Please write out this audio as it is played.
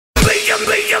Yo,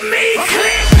 what's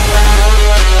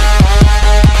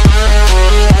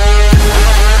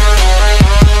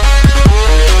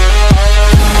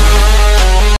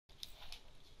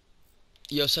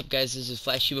up guys, this is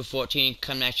Flashcuber14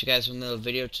 coming at you guys with another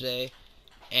video today.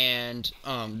 And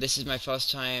this is my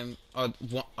first time,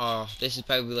 this is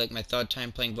probably like my third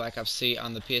time playing Black Ops 3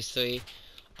 on the PS3.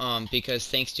 Because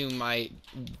thanks to my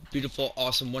beautiful,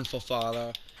 awesome, wonderful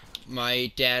father,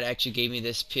 my dad actually gave me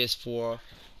this PS4.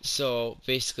 So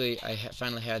basically I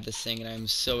finally had this thing, and I'm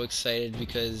so excited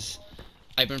because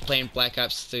I've been playing Black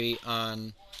Ops 3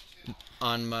 on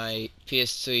my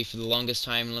PS3 for the longest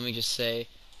time. Let me just say,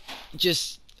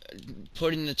 just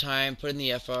put in the time, put in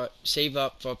the effort, save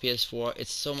up for PS4.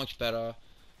 It's so much better.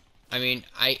 I mean,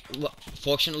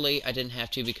 fortunately I didn't have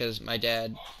to because my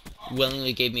dad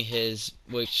willingly gave me his,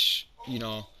 which, you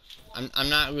know, I'm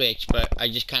not rich, but I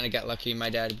just kind of got lucky.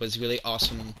 My dad was really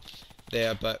awesome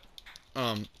there. But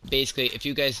basically, if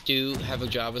you guys do have a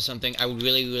job or something, I would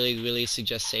really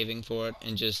suggest saving for it,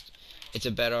 and just, it's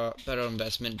a better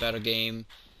investment, better game.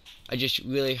 I just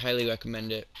really highly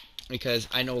recommend it, because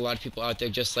I know a lot of people out there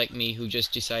just like me who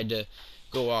just decide to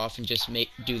go off and just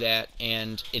do that,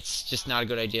 and it's just not a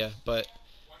good idea. But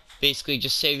basically,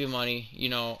 just save your money. You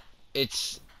know, I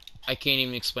can't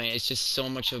even explain it. It's just so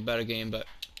much of a better game. But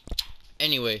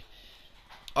anyway,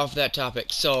 off that topic.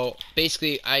 So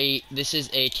basically, this is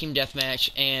a team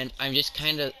deathmatch, and I'm just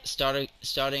kind of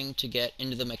starting to get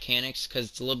into the mechanics, because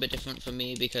it's a little bit different for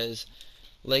me, because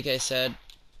like I said,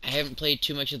 I haven't played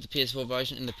too much of the PS4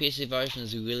 version, and the PC version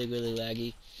is really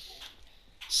laggy.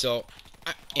 So,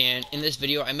 and in this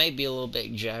video, I might be a little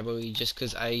bit jabbery just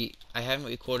because I haven't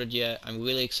recorded yet. I'm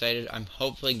really excited. I'm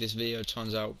hoping this video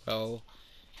turns out well.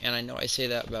 And I know I say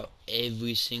that about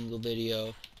every single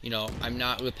video. You know, I'm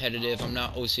not repetitive, I'm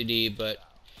not OCD, but,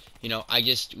 you know, I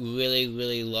just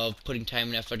really love putting time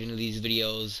and effort into these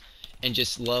videos, and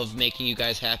just love making you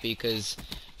guys happy, because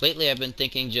lately I've been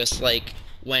thinking, just like,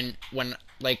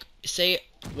 like, say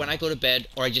when I go to bed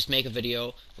or I just make a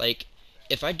video, like,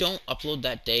 if I don't upload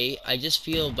that day, I just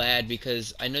feel bad,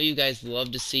 because I know you guys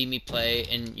love to see me play,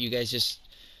 and you guys just,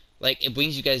 like, it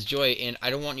brings you guys joy, and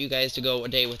I don't want you guys to go a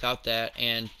day without that.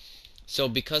 And so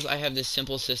because I have this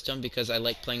simple system, because I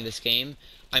like playing this game,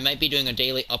 I might be doing a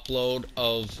daily upload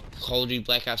of Call of Duty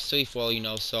Black Ops 3 for all you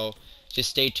know. So just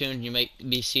stay tuned, you might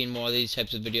be seeing more of these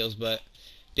types of videos. But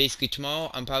basically tomorrow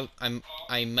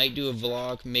I might do a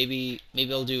vlog. Maybe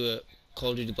I'll do a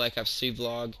Call of Duty Black Ops 3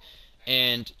 vlog,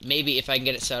 and maybe if I can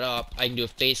get it set up, I can do a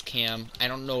face cam. I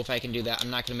don't know if I can do that. I'm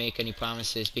not gonna make any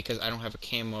promises because I don't have a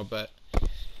camera, but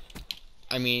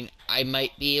I mean, I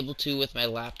might be able to with my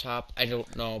laptop. I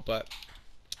don't know. But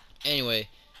anyway,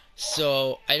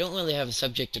 so I don't really have a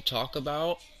subject to talk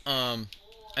about. I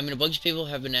mean, a bunch of people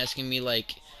have been asking me,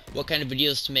 like, what kind of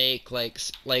videos to make. Like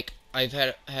I've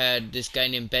had this guy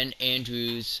named Ben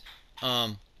Andrews.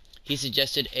 He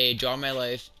suggested a Draw My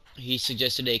Life. He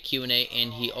suggested a Q&A,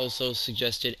 and he also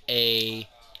suggested he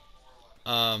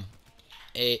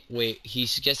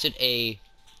suggested a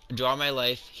Draw My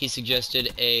Life. He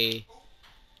suggested a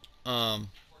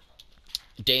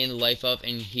day in the life of,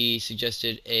 and he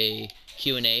suggested a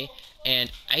Q&A.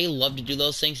 And I love to do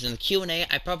those things. And the Q&A,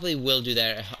 I probably will do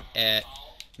that at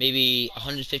maybe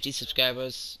 150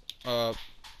 subscribers.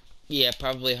 Yeah,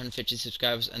 probably 150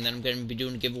 subscribers, and then I'm going to be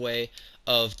doing a giveaway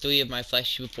of 3 of my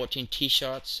Flashcuber14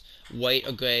 t-shirts, white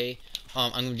or gray.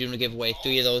 I'm going to be doing a giveaway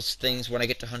 3 of those things when I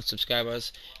get to 100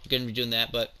 subscribers. I'm going to be doing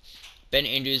that. But Ben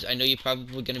Andrews, I know you're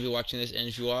probably going to be watching this, and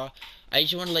if you are, I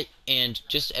just want to and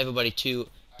just everybody too,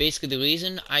 basically the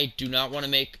reason I do not want to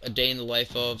make a day in the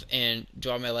life of and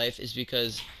Draw My Life is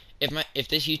because if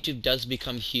this YouTube does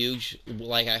become huge,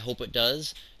 like I hope it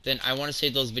does, then I want to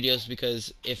save those videos,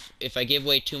 because if I give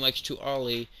away too much too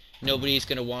early, nobody's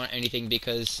going to want anything,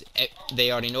 because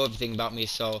they already know everything about me,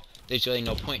 so there's really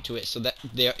no point to it. So that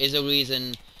there is a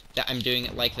reason that I'm doing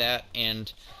it like that, and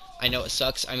I know it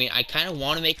sucks. I mean, I kind of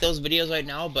want to make those videos right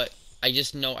now, but I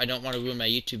just know I don't want to ruin my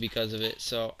YouTube because of it,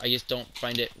 so I just don't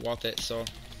find it worth it. So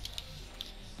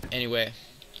anyway,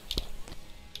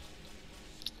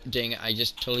 dang it, I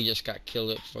totally got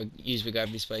killed for using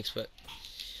gravity spikes. But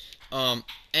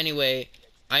anyway,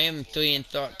 I am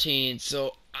 3-13,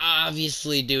 so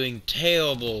obviously doing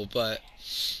terrible. But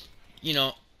you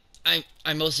know,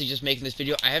 I'm mostly just making this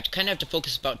video. I kind of have to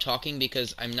focus about talking,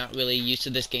 because I'm not really used to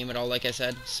this game at all, like I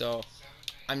said. So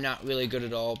I'm not really good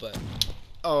at all. But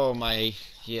oh my,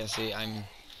 yeah, see, I'm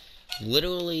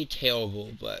literally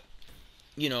terrible. But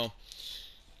you know,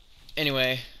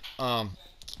 anyway,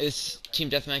 this team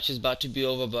deathmatch is about to be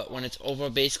over, but when it's over,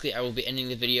 basically, I will be ending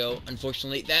the video.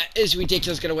 Unfortunately, that is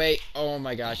ridiculous. Get away. Oh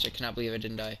my gosh, I cannot believe I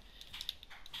didn't die.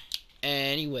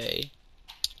 Anyway,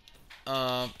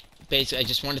 um, basically, I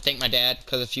just want to thank my dad,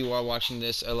 because if you are watching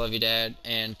this, I love you, Dad,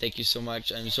 and thank you so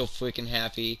much. I'm so freaking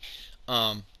happy.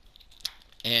 Um,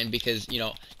 and because,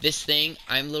 this thing,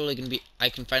 I'm literally gonna be, I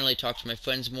can finally talk to my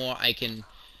friends more. I can,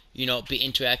 be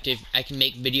interactive. I can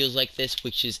make videos like this,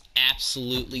 which is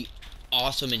absolutely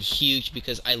awesome and huge,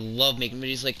 because I love making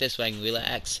videos like this where I can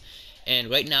relax.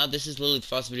 And right now, this is literally the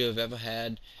first video I've ever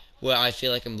had where I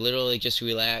feel like I'm literally just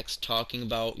relaxed, talking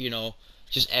about,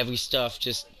 just every stuff,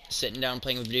 just sitting down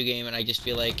playing a video game, and I just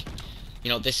feel like,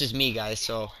 this is me, guys.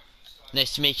 So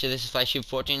nice to meet you. This is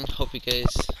Flashcuber14. Hope you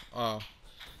guys are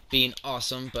being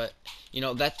awesome, but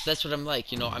that's what I'm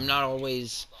like. I'm not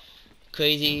always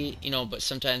crazy, but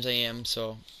sometimes I am.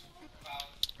 So,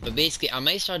 but basically, I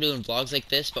might start doing vlogs like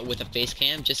this, but with a face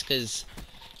cam, just because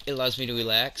it allows me to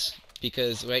relax.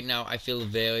 Because right now I feel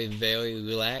very, very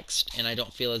relaxed, and I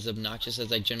don't feel as obnoxious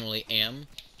as I generally am.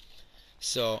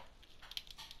 So,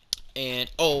 and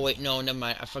oh wait, no, never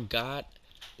mind. I forgot.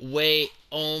 Wait,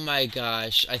 oh my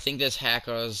gosh, I think there's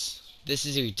hackers. This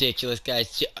is ridiculous,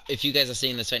 guys. If you guys are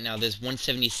seeing this right now, there's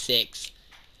 176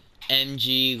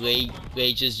 MG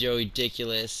rages. You're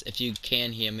ridiculous. If you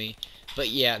can hear me, but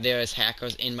yeah, there is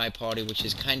hackers in my party, which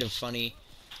is kind of funny.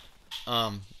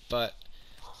 But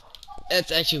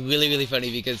that's actually really, really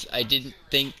funny, because I didn't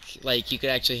think like you could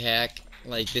actually hack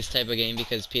like this type of game,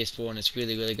 because PS4 and it's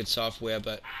really, really good software.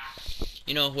 But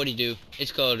what do you do?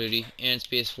 It's Call of Duty and it's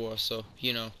PS4, so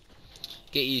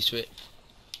get used to it.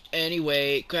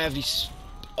 Anyway, gravity.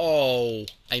 Oh,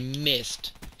 I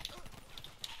missed.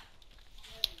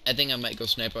 I think I might go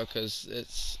sniper, because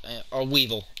it's or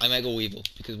Weevil. I might go Weevil,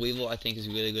 because Weevil I think is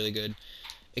really, really good.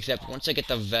 Except once I get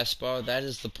the Vespa, that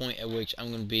is the point at which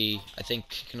I'm gonna be, I think,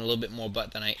 kicking a little bit more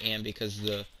butt than I am, because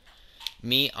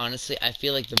honestly, I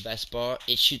feel like the Vespa,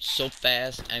 it shoots so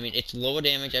fast. I mean, it's lower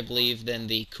damage, I believe, than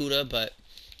the Kuda, but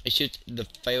the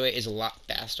fire rate is a lot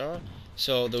faster.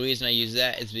 So the reason I use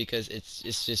that is because it's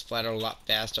just flat out a lot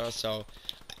faster. So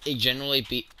it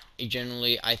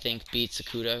generally I think beats the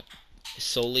Kuda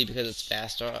solely because it's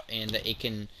faster, and that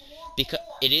because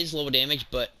it is lower damage,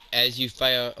 but as you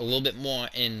fire a little bit more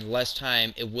in less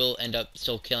time, it will end up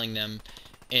still killing them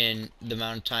in the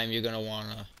amount of time you're gonna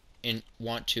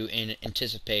want to and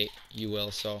anticipate you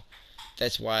will. So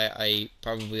that's why I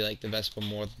probably like the Vespa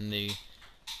more than the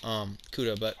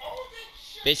Kuda. But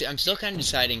basically, I'm still kind of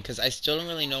deciding, because I still don't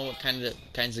really know what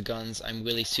kinds of guns I'm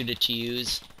really suited to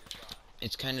use.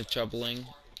 It's kind of troubling.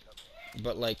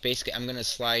 But like, basically, I'm gonna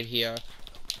slide here,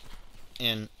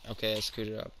 and okay, I screwed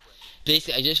it up.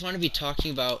 Basically, I just want to be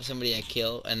talking about somebody I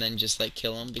kill, and then just like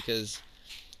kill them, because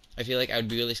I feel like I would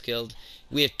be really skilled.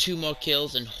 We have 2 more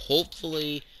kills, and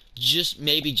hopefully, just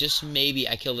maybe,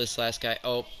 I kill this last guy.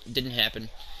 Oh, didn't happen.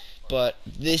 But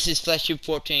this is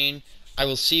Flashcuber14. I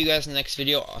will see you guys in the next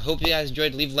video. I hope you guys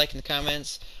enjoyed. Leave a like in the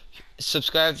comments.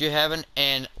 Subscribe if you haven't.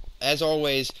 And as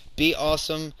always, be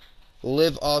awesome.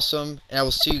 Live awesome. And I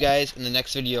will see you guys in the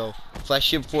next video.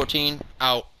 Flashcuber14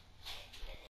 out.